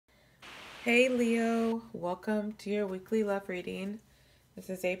Hey Leo, welcome to your weekly love reading. This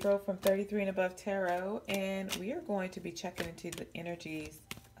is April from 33 and Above Tarot, and we are going to be checking into the energies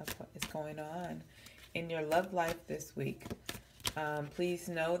of what is going on in your love life this week. Please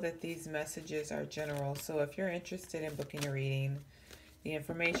know that these messages are general, so if you're interested in booking a reading, the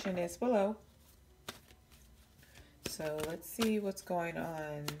information is below. So let's see what's going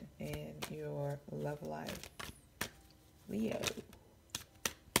on in your love life, Leo.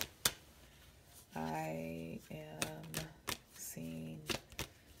 I am seeing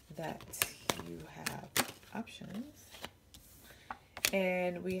that you have options.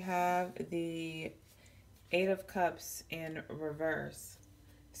 And we have the Eight of Cups in reverse.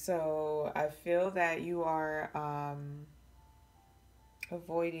 So I feel that you are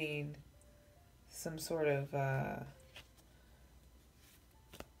avoiding some sort of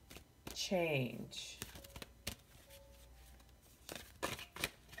change.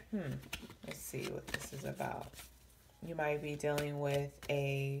 Let's see what this is about. You might be dealing with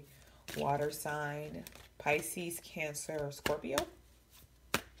a water sign, Pisces, Cancer, or Scorpio.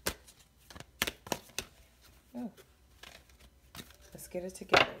 Oh. Let's get it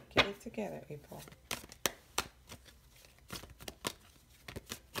together. Get it together, April.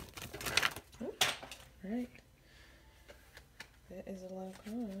 All right. That is a lot of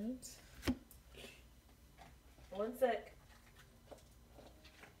cards. One sec.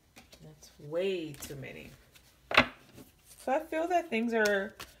 That's way too many. So I feel that things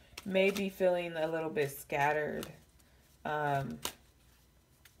are maybe feeling a little bit scattered.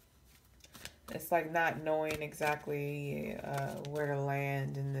 It's like not knowing exactly where to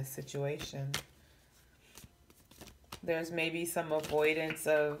land in this situation. There's maybe some avoidance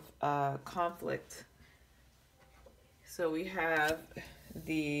of conflict. So we have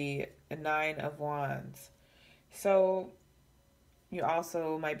the Nine of Wands. So you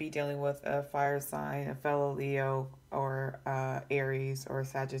also might be dealing with a fire sign, a fellow Leo, or Aries, or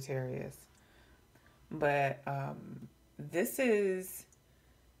Sagittarius. But this is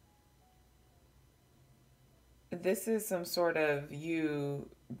some sort of you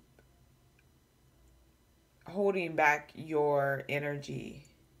holding back your energy.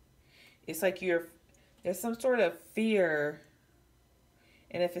 It's like there's some sort of fear.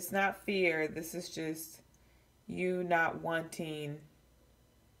 And if it's not fear, this is just you not wanting,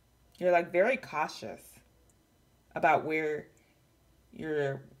 you're like very cautious about where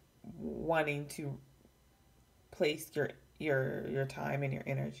you're wanting to place your time and your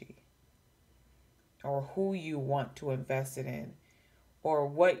energy, or who you want to invest it in, or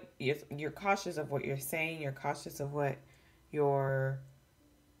what you're cautious of what you're saying, you're cautious of what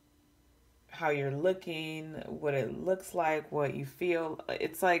how you're looking, what it looks like, what you feel.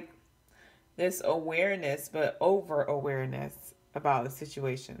 It's like this awareness, but over awareness about the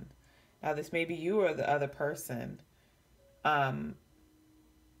situation. Now, this may be you or the other person. But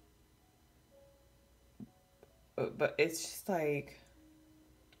it's just like,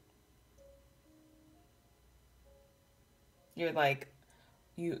 you're like,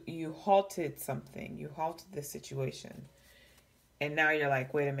 you halted something. You halted the situation. And now you're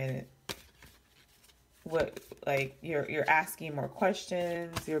like, wait a minute. What, like, you're asking more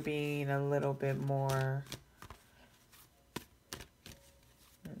questions. You're being a little bit more,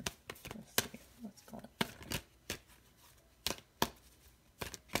 let's see what's going on.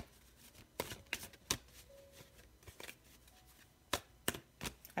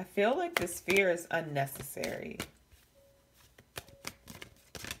 I feel like this fear is unnecessary.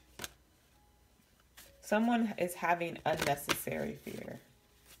 Someone is having unnecessary fear.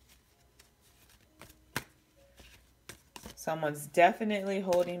 Someone's definitely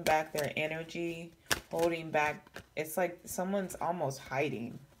holding back their energy, holding back. It's like someone's almost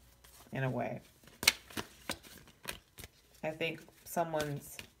hiding in a way. I think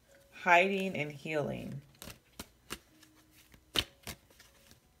someone's hiding and healing.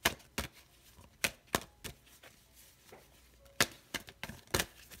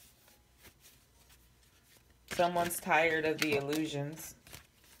 Someone's tired of the illusions.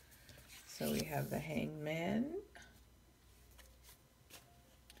 So we have the Hangman.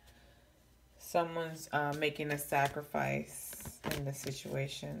 Someone's making a sacrifice in the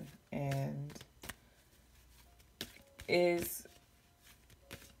situation, and it's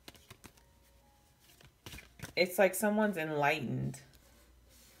like someone's enlightened.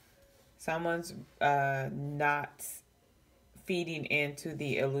 Someone's not feeding into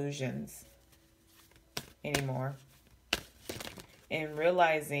the illusions anymore, and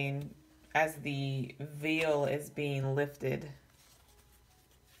realizing as the veil is being lifted,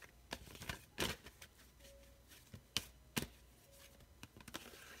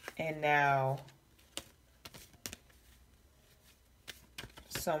 And now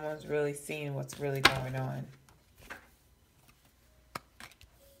someone's really seeing what's really going on.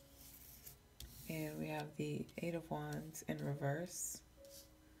 And we have the Eight of Wands in reverse.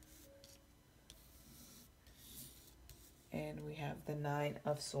 And we have the Nine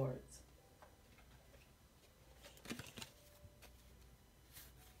of Swords.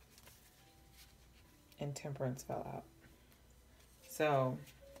 And Temperance fell out. So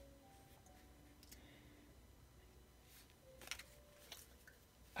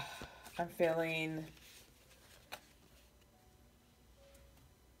I'm feeling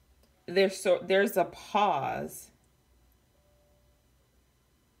there's a pause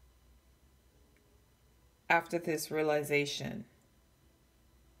after this realization.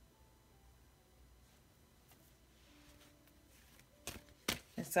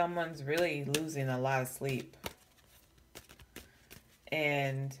 And someone's really losing a lot of sleep.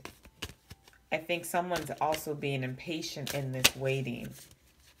 And I think someone's also being impatient in this waiting.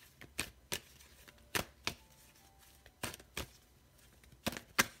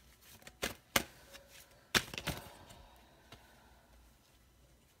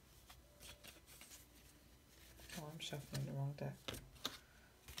 Oh, I'm shuffling the wrong deck.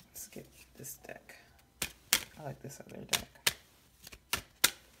 Let's get this deck. I like this other deck.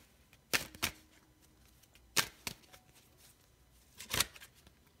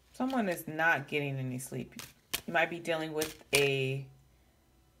 Someone is not getting any sleep. You might be dealing with a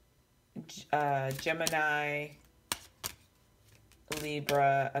Gemini,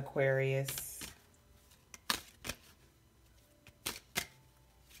 Libra, Aquarius.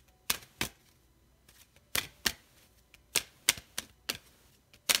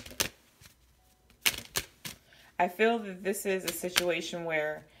 I feel that this is a situation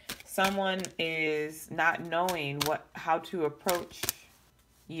where someone is not knowing how to approach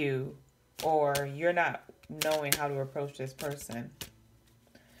you, or you're not knowing how to approach this person.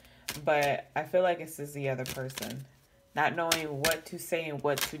 But I feel like this is the other person. Not knowing what to say and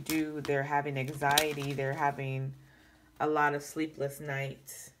what to do. They're having anxiety. They're having a lot of sleepless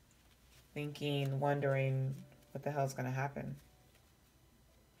nights. Thinking, wondering what the hell's going to happen.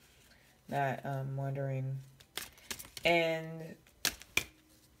 Not wondering. And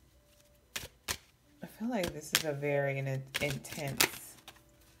I feel like this is a very intense.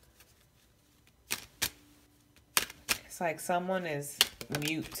 It's like someone is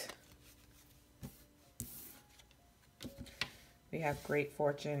mute. We have Great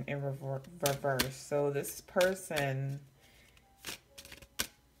Fortune in reverse. So this person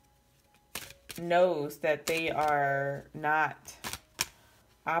knows that they are not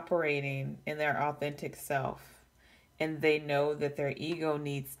operating in their authentic self. And they know that their ego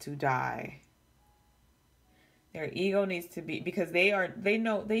needs to die. Their ego needs to be, because they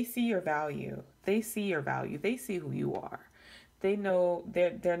know, they see your value. They see your value. They see who you are. They know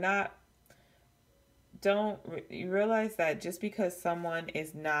they're not, you realize that just because someone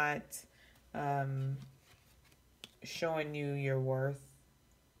is not showing you your worth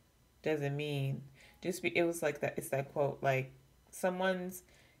doesn't mean, it was like that, it's that quote, like someone's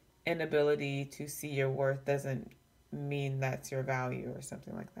inability to see your worth doesn't mean that's your value or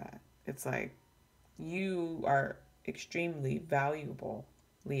something like that. It's like, you are extremely valuable,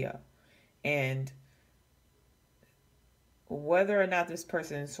 Leo. And whether or not this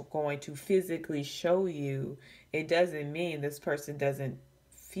person is going to physically show you, it doesn't mean this person doesn't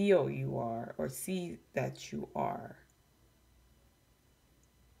feel you are or see that you are.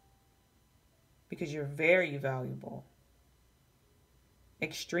 Because you're very valuable.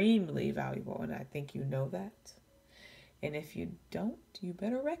 Extremely valuable. And I think you know that. And if you don't, you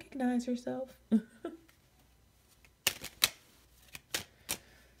better recognize yourself.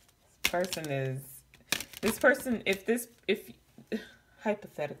 If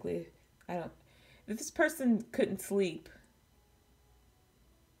hypothetically, if this person couldn't sleep,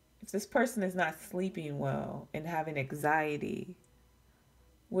 if this person is not sleeping well and having anxiety,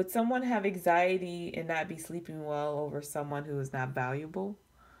 would someone have anxiety and not be sleeping well over someone who is not valuable?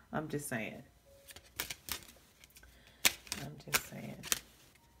 I'm just saying.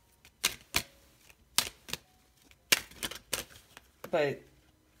 But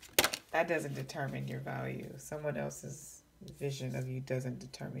that doesn't determine your value. Someone else's vision of you doesn't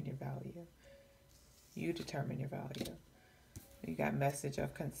determine your value. You determine your value. You got message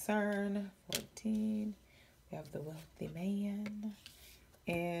of concern, 14. We have the wealthy man.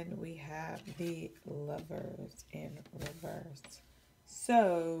 And we have the lovers in reverse.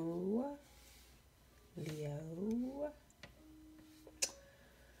 So, Leo,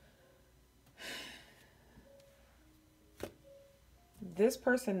 this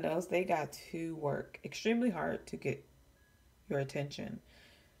person knows they got to work extremely hard to get your attention.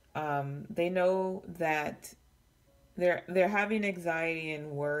 They know that they're having anxiety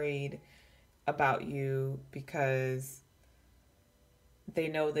and worried about you because they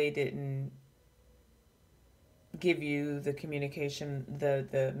know they didn't give you the communication,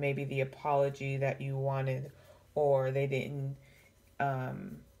 the maybe the apology that you wanted, or they didn't,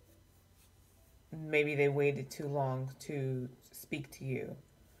 maybe they waited too long to speak to you.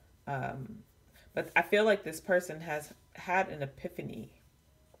 But I feel like this person has had an epiphany,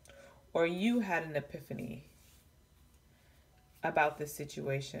 or you had an epiphany about this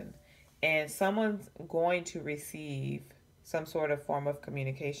situation, and someone's going to receive some sort of form of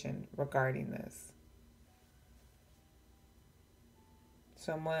communication regarding this.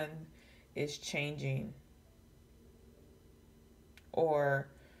 Someone is changing, or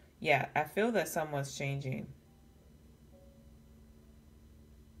yeah, I feel that someone's changing.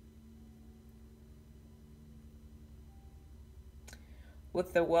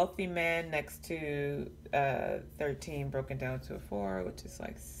 With the wealthy man next to 13 broken down to a 4, which is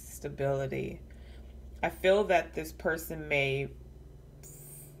like stability. I feel that this person may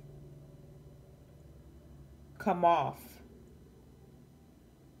come off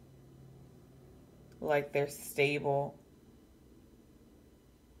like they're stable,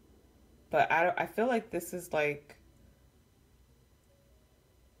 but I feel like this is like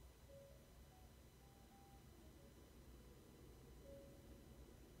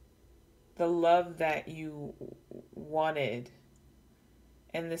the love that you wanted,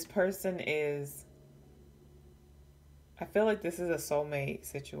 and this person is, I feel like this is a soulmate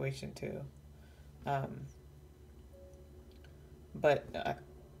situation too. But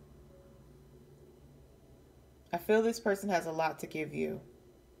I feel this person has a lot to give you,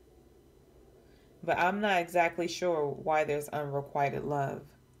 but I'm not exactly sure why there's unrequited love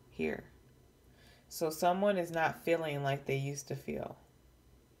here. So someone is not feeling like they used to feel.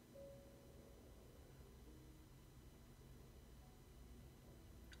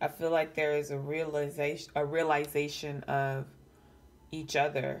 I feel like there is a realization of each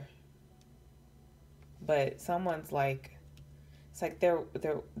other, but someone's like, it's like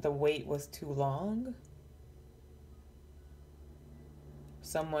the wait was too long.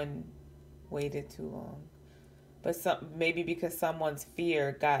 Someone waited too long, but maybe because someone's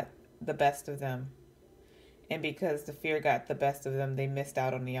fear got the best of them, and because the fear got the best of them, they missed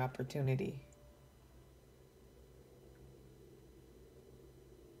out on the opportunity.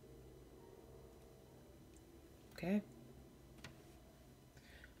 Okay.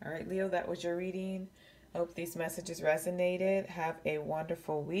 All right, Leo, that was your reading. I hope these messages resonated. Have a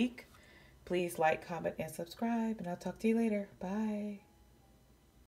wonderful week. Please like, comment, and subscribe, and I'll talk to you later. Bye.